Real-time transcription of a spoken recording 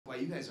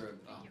you guys are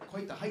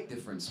quite the height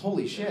difference.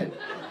 Holy shit.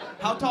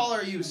 How tall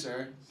are you,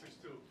 sir?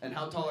 6'2". And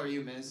how tall are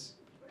you, miss?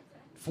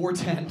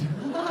 4'10".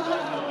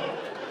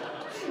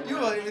 You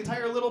have an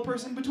entire little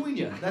person between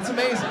you. That's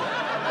amazing.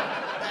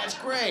 That's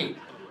great.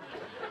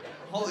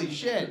 Holy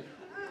shit.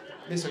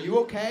 Miss, are you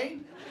okay?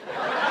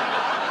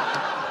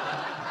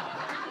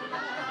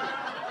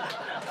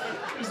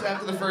 Just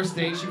after the first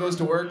date, she goes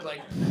to work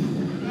like...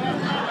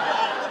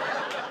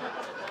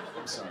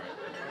 I'm sorry.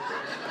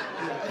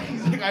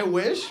 He's like, I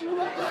wish? He's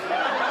like,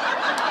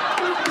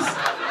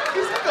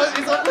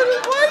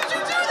 why did you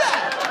do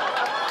that?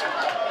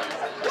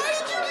 Why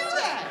did you do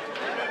that?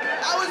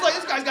 I was like,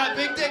 this guy's got a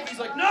big dick. He's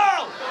like,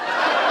 no!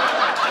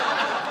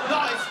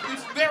 No,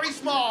 it's very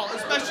small,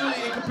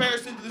 especially in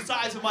comparison to the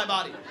size of my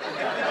body.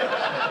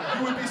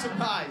 You would be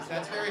surprised.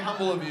 That's very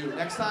humble of you.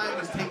 Next time,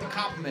 just take the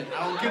compliment.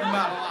 I don't give them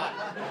out a lot.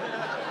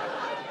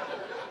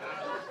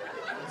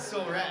 It's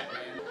so rad, man.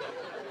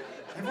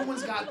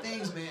 Everyone's got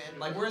things, man.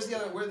 Like, where are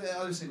the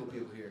other single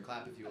people here?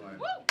 Clap if you are.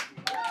 Woo!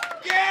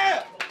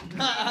 Yeah!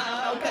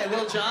 Okay,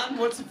 Lil Jon,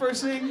 what's the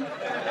first thing?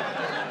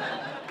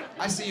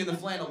 I see you in the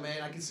flannel,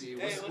 man. I can see you.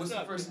 What's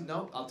the first thing?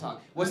 No, I'll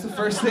talk. What's the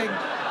first thing?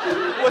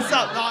 What's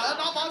up? No,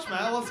 not much,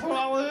 man. What's going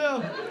on with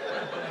you?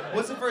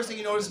 What's the first thing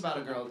you notice about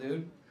a girl,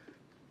 dude?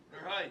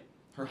 Her height.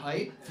 Her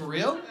height? For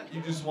real?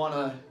 You just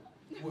wanna...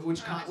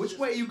 Which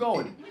way are you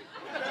going?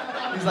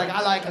 He's like,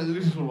 I like a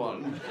little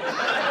one.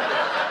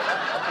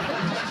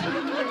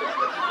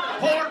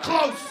 Hold her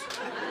close!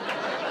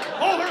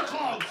 Hold her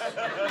close!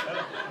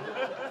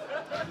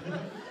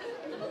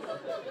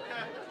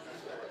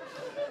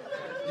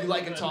 You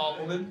like a tall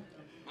woman?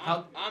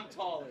 I'm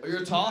taller. Oh,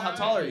 you're tall? How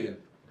tall are you?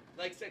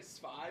 Like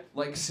 6'5".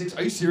 Like 6?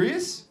 Are you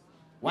serious?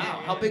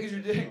 Wow, how big is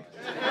your dick?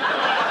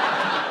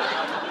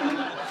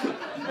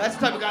 That's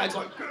the type of guy that's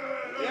like...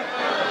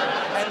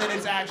 And then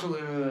it's actually...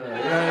 You know what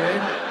I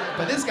mean?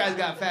 But this guy's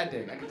got a fat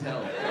dick, I can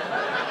tell.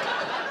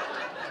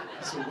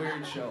 It's a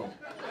weird show.